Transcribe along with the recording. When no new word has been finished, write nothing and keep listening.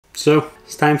So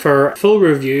it's time for a full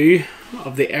review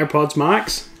of the AirPods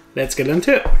Max. Let's get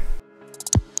into it.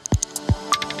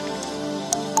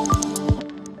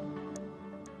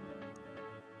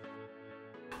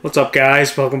 What's up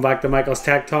guys, welcome back to Michael's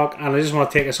Tech Talk, and I just want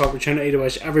to take this opportunity to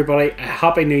wish everybody a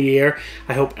happy new year.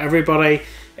 I hope everybody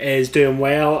is doing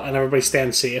well and everybody's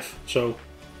staying safe. So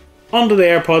on to the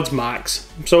AirPods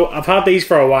Max. So I've had these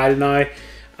for a while now,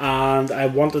 and I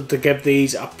wanted to give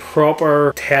these a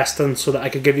proper testing so that I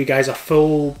could give you guys a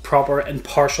full, proper,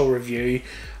 impartial review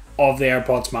of the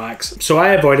AirPods Max. So I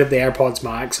avoided the AirPods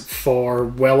Max for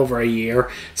well over a year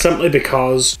simply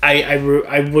because I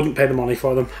wouldn't pay the money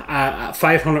for them. At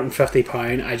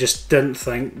 £550, I just didn't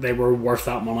think they were worth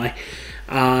that money,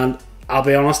 and I'll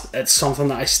be honest, it's something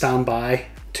that I stand by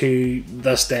to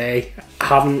this day.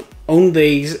 Having owned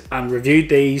these and reviewed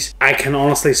these, I can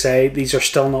honestly say these are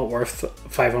still not worth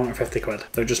 550 quid.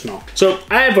 They're just not. So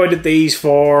I avoided these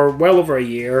for well over a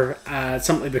year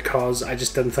simply because I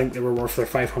just didn't think they were worth their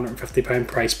 £550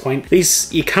 price point.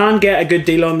 These, you can get a good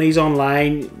deal on these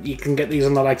online. You can get these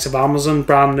on the likes of Amazon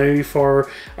brand new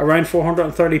for around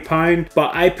 £430,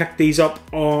 but I picked these up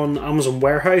on Amazon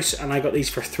Warehouse and I got these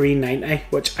for £390,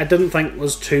 which I didn't think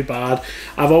was too bad.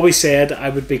 I've always said I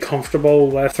would be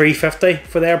comfortable with £350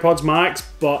 for the AirPods Max,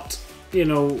 but you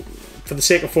know, for the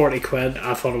sake of 40 quid,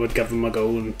 I thought I would give them a go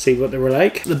and see what they were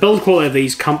like. The build quality of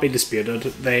these can't be disputed.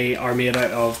 They are made out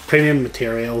of premium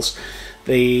materials.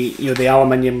 The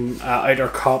aluminium outer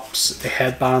cups, the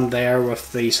headband there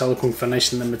with the silicone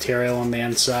finish and the material on the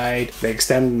inside, the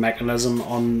extended mechanism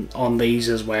on these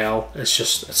as well. It's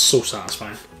so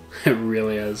satisfying. It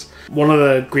really is. One of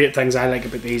the great things I like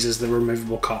about these is the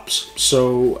removable cups.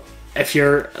 So if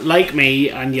you're like me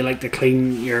and you like to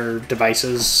clean your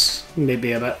devices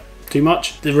maybe a bit too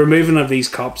much, the removing of these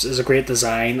cups is a great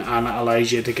design, and it allows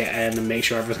you to get in and make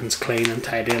sure everything's clean and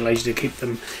tidy. It allows you to keep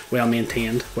them well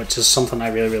maintained, which is something I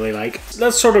really like.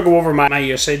 Let's sort of go over my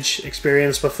usage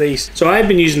experience with these. So I've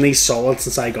been using these solid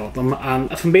since I got them,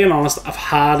 and if I'm being honest, I've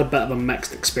had a bit of a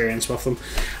mixed experience with them.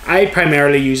 I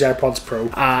primarily use AirPods Pro.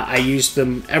 I use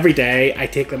them every day. I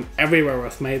take them everywhere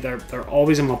with me. They're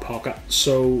always in my pocket.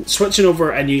 So switching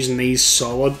over and using these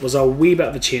solid was a wee bit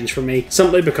of a change for me,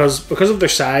 simply because of their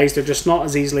size. They're just not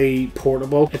as easily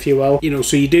portable, if you will. You know,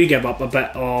 so you do give up a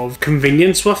bit of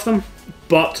convenience with them.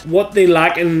 But what they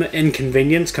lack in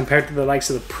convenience compared to the likes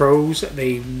of the Pros,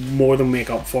 they more than make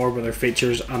up for with their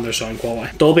features and their sound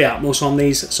quality. Dolby Atmos on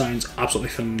these sounds absolutely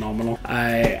phenomenal.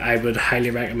 I would highly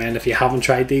recommend, if you haven't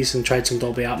tried these and tried some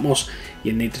Dolby Atmos,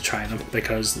 you need to try them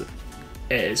because it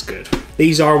is good.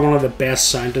 These are one of the best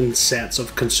sounding sets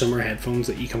of consumer headphones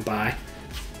that you can buy.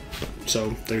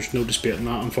 So there's no disputing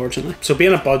that, unfortunately. So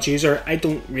being a Buds user, I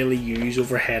don't really use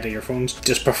overhead earphones.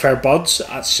 Just prefer Buds.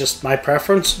 That's just my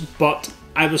preference. But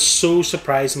I was so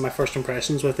surprised in my first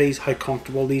impressions with these, how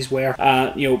comfortable these were.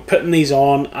 You know, putting these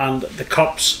on and the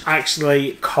cups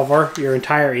actually cover your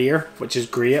entire ear, which is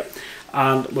great.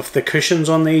 And with the cushions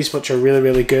on these, which are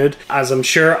really good, as I'm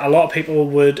sure a lot of people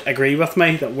would agree with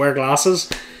me that wear glasses,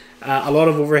 a lot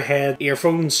of overhead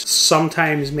earphones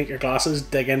sometimes make your glasses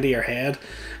dig into your head,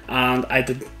 and I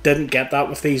didn't get that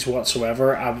with these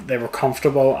whatsoever. They were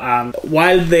comfortable, and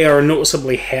while they are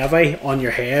noticeably heavy on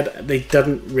your head, they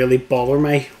didn't really bother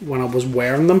me when I was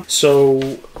wearing them.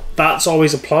 So that's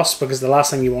always a plus, because the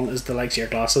last thing you want is the likes of your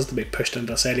glasses to be pushed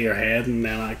into the side of your head, and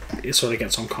then it sort of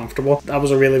gets uncomfortable. That was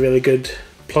a really good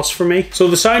plus for me. So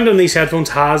the sound on these headphones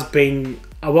has been,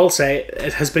 I will say,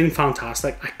 it has been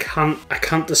fantastic. I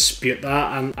can't dispute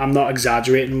that, and I'm not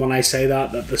exaggerating when I say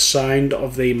that the sound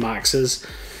of the Maxes,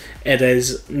 it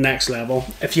is next level.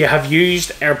 If you have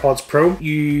used AirPods Pro,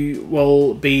 you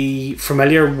will be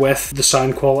familiar with the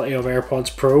sound quality of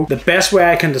AirPods Pro. The best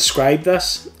way I can describe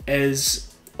this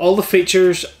is all the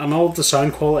features and all of the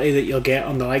sound quality that you'll get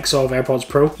on the likes of AirPods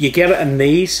Pro, you get it in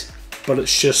these, but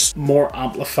it's just more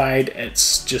amplified.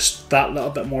 It's just that little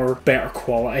bit more better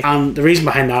quality. And the reason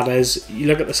behind that is, you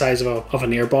look at the size of an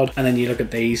earbud, and then you look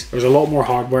at these, there's a lot more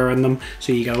hardware in them,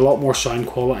 so you get a lot more sound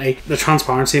quality. The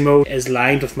transparency mode is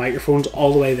lined with microphones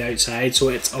all the way to the outside, so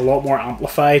it's a lot more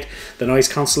amplified. The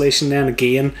noise cancellation then,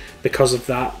 again, because of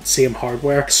that same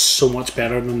hardware, is so much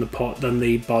better than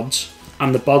the Buds.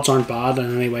 And the Buds aren't bad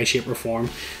in any way, shape or form,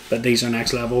 but these are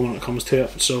next level when it comes to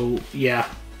it. So yeah,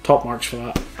 top marks for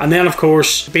that. And then of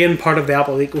course, being part of the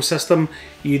Apple ecosystem,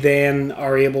 you then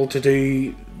are able to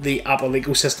do the Apple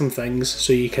ecosystem things,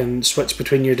 so you can switch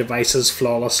between your devices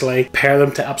flawlessly, pair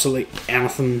them to absolutely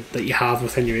anything that you have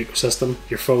within your ecosystem,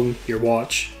 your phone, your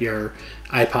watch, your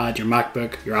iPad, your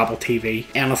MacBook, your Apple TV,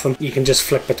 anything. You can just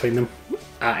flick between them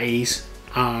at ease.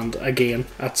 And again,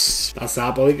 that's the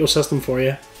Apple ecosystem for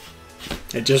you.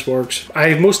 It just works.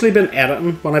 I've mostly been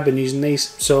editing when I've been using these,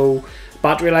 so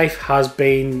battery life has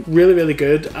been really, really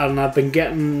good, and I've been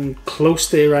getting close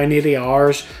to around 80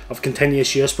 hours of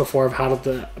continuous use before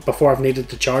I've needed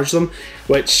to charge them,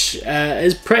 which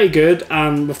is pretty good.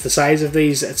 And with the size of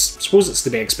these, I suppose it's to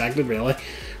be expected, really.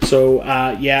 So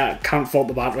yeah, can't fault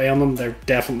the battery on them. They're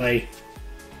definitely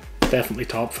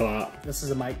top for that. This is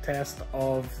a mic test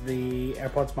of the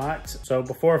AirPods Max. So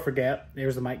before I forget,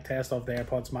 here's the mic test of the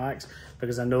AirPods Max,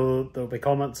 because I know there'll be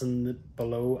comments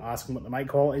below asking what the mic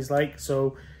quality is like.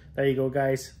 So there you go,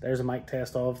 guys. There's a mic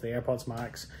test of the AirPods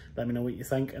Max. Let me know what you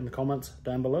think in the comments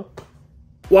down below.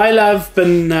 While I've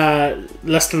been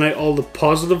listing out all the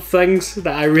positive things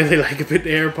that I really like about the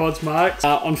AirPods Max,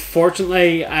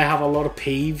 unfortunately I have a lot of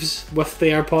peeves with the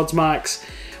AirPods Max,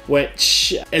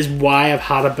 which is why I've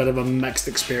had a bit of a mixed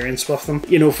experience with them.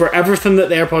 You know, for everything that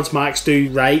the AirPods Max do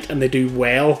right and they do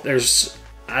well, there's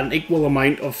an equal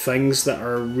amount of things that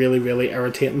are really, really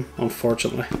irritating,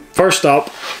 unfortunately. First up,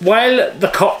 while the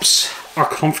cups are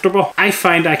comfortable, I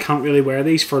find I can't really wear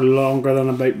these for longer than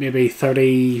about maybe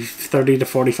 30 to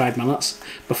 45 minutes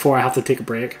before I have to take a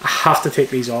break. I have to take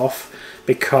these off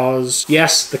because,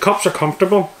 yes, the cups are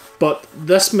comfortable, but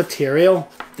this material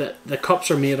that the cups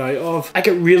are made out of, I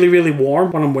get really, really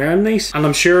warm when I'm wearing these. And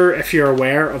I'm sure if you're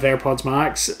aware of AirPods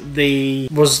Max,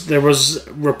 there was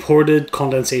reported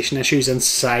condensation issues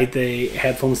inside the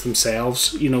headphones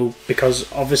themselves, you know,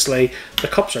 because obviously the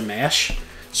cups are mesh.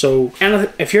 So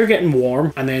if you're getting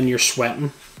warm and then you're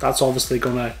sweating, that's obviously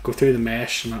going to go through the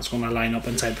mesh and that's going to line up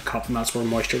inside the cup, and that's where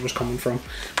moisture was coming from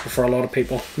for a lot of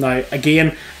people. Now,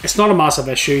 again, it's not a massive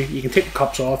issue. You can take the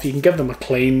cups off, you can give them a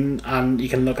clean, and you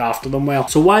can look after them well.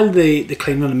 So while the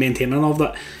cleaning and maintaining of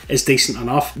that is decent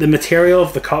enough, the material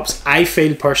of the cups, I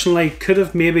feel personally, could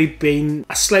have maybe been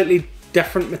a slightly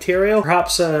different material.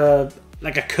 Perhaps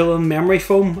like a cooling memory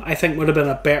foam, I think would have been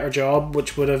a better job,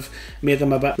 which would have made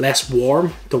them a bit less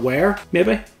warm to wear,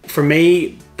 maybe. For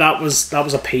me, that was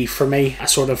a peeve for me. I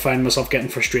sort of found myself getting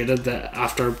frustrated that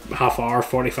after half hour,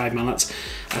 45 minutes,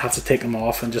 I'd have to take them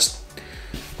off and just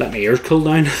let my ears cool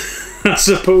down, I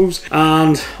suppose.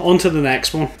 And on to the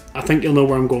next one. I think you'll know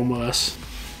where I'm going with this.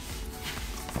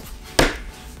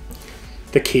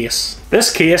 The case. This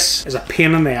case is a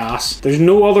pain in the ass. There's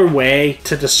no other way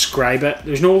to describe it.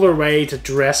 There's no other way to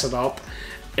dress it up.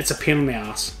 It's a pain in the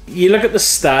ass. You look at the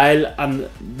style and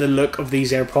the look of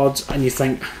these AirPods and you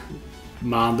think,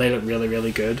 man, they look really,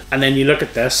 really good. And then you look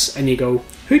at this and you go,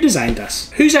 who designed this?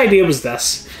 Whose idea was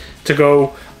this to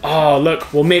go, oh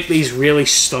look, we'll make these really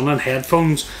stunning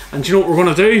headphones, and do you know what we're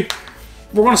gonna do?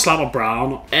 We're gonna slap a bra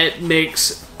on it. It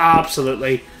makes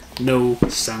absolutely no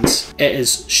sense. It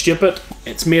is stupid.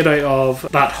 It's made out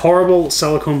of that horrible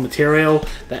silicone material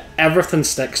that everything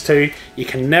sticks to. You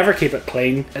can never keep it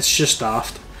clean. It's just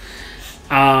daft.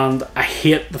 And I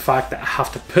hate the fact that I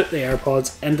have to put the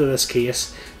AirPods into this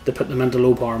case to put them into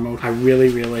low power mode. I really,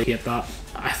 really hate that.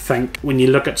 I think when you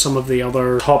look at some of the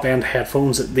other top end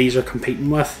headphones that these are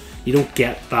competing with, you don't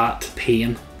get that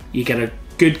pain. You get a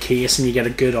good case and you get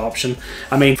a good option.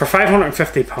 I mean, for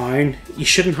 £550, you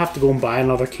shouldn't have to go and buy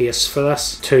another case for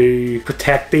this to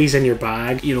protect these in your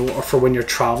bag, you know, or for when you're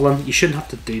traveling. You shouldn't have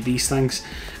to do these things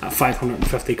at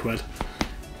 550 quid.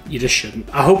 You just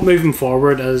shouldn't. I hope moving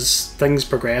forward, as things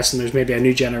progress and there's maybe a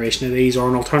new generation of these or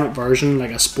an alternate version,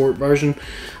 like a sport version,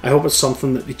 I hope it's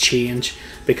something that they change,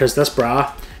 because this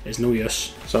bra is no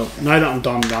use. So now that I'm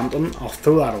done ranting, I'll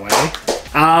throw that away.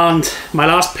 And my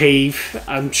last peeve,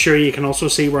 I'm sure you can also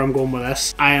see where I'm going with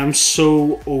this. I am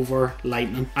so over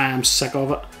lightning. I am sick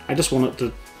of it. I just want it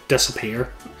to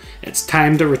disappear. It's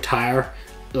time to retire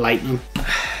lightning.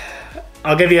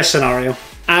 I'll give you a scenario.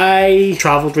 I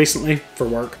travelled recently for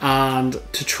work, and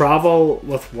to travel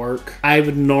with work, I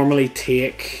would normally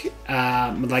take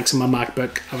the likes of my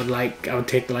MacBook. I would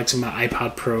take the likes of my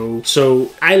iPad Pro.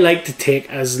 So I like to take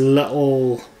as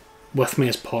little with me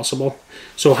as possible.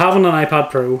 So having an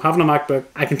iPad Pro, having a MacBook,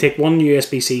 I can take one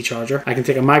USB-C charger, I can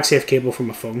take a MagSafe cable from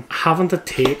my phone. Having to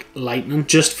take lightning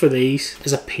just for these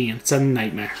is a pain. It's a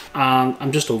nightmare, and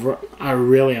I'm just over it. I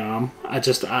really am.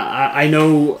 I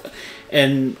know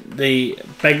in the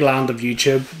big land of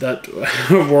YouTube that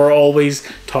we're always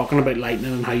talking about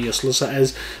lightning and how useless it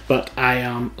is, but I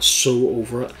am so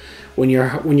over it. When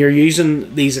you're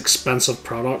using these expensive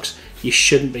products, you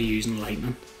shouldn't be using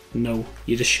lightning. No,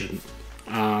 you just shouldn't.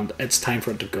 And it's time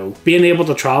for it to go. Being able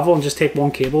to travel and just take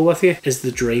one cable with you is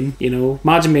the dream, you know.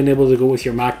 Imagine being able to go with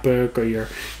your MacBook or your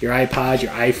iPad,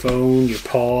 your iPhone, your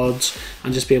pods,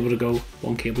 and just be able to go,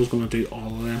 one cable's going to do all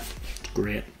of them. It's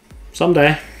great.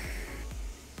 Someday.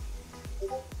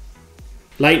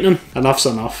 Lightning, enough's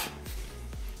enough.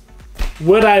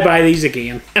 Would I buy these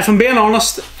again? If I'm being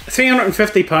honest,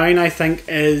 £350 I think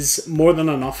is more than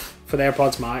enough for the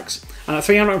AirPods Max. And at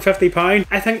 £350,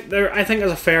 I think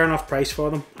there's a fair enough price for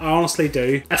them. I honestly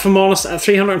do. If I'm honest, at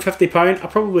 £350, I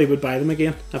probably would buy them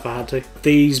again if I had to. If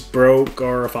these broke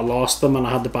or if I lost them and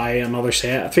I had to buy another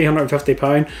set at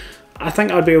 £350, I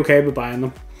think I'd be okay with buying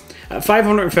them. At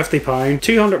 £550,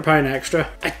 £200 extra,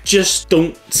 I just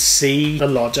don't see the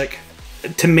logic.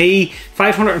 To me,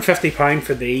 £550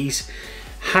 for these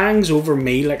hangs over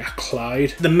me like a cloud.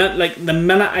 The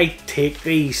minute I take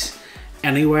these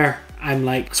anywhere, I'm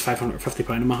like, it's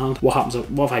 £550 in my hand. What happens?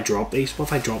 What if I drop these? What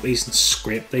if I drop these and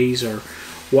scrape these? Or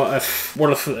what if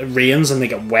it rains and they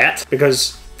get wet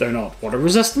because they're not water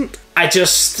resistant? I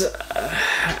just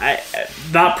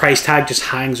that price tag just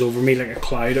hangs over me like a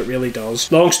cloud. It really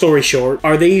does. Long story short,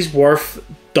 are these worth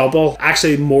double?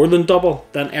 Actually, more than double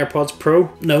than AirPods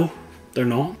Pro? No. They're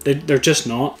not. They're just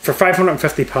not. For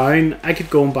 £550, I could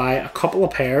go and buy a couple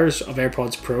of pairs of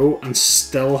AirPods Pro and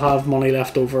still have money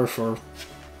left over for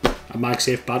a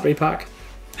MagSafe battery pack.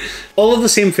 All of the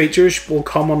same features will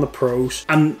come on the Pros,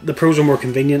 and the Pros are more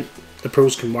convenient. The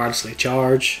Pros can wirelessly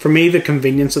charge. For me, the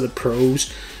convenience of the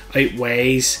Pros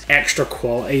outweighs extra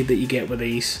quality that you get with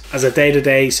these. As a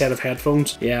day-to-day set of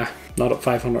headphones, yeah, not at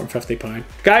 £550.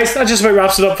 Guys, that just about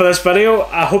wraps it up for this video.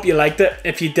 I hope you liked it.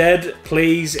 If you did,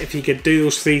 please, if you could do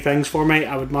those 3 things for me,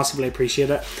 I would massively appreciate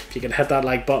it. If you could hit that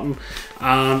like button,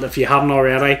 and if you haven't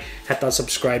already, hit that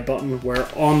subscribe button. We're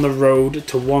on the road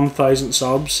to 1,000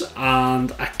 subs,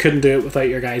 and I couldn't do it without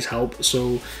your guys' help,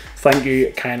 so thank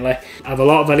you kindly. I have a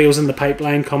lot of videos in the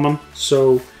pipeline coming,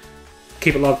 so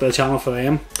keep it locked to the channel for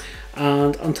them.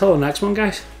 And until the next one,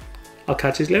 guys, I'll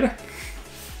catch you later.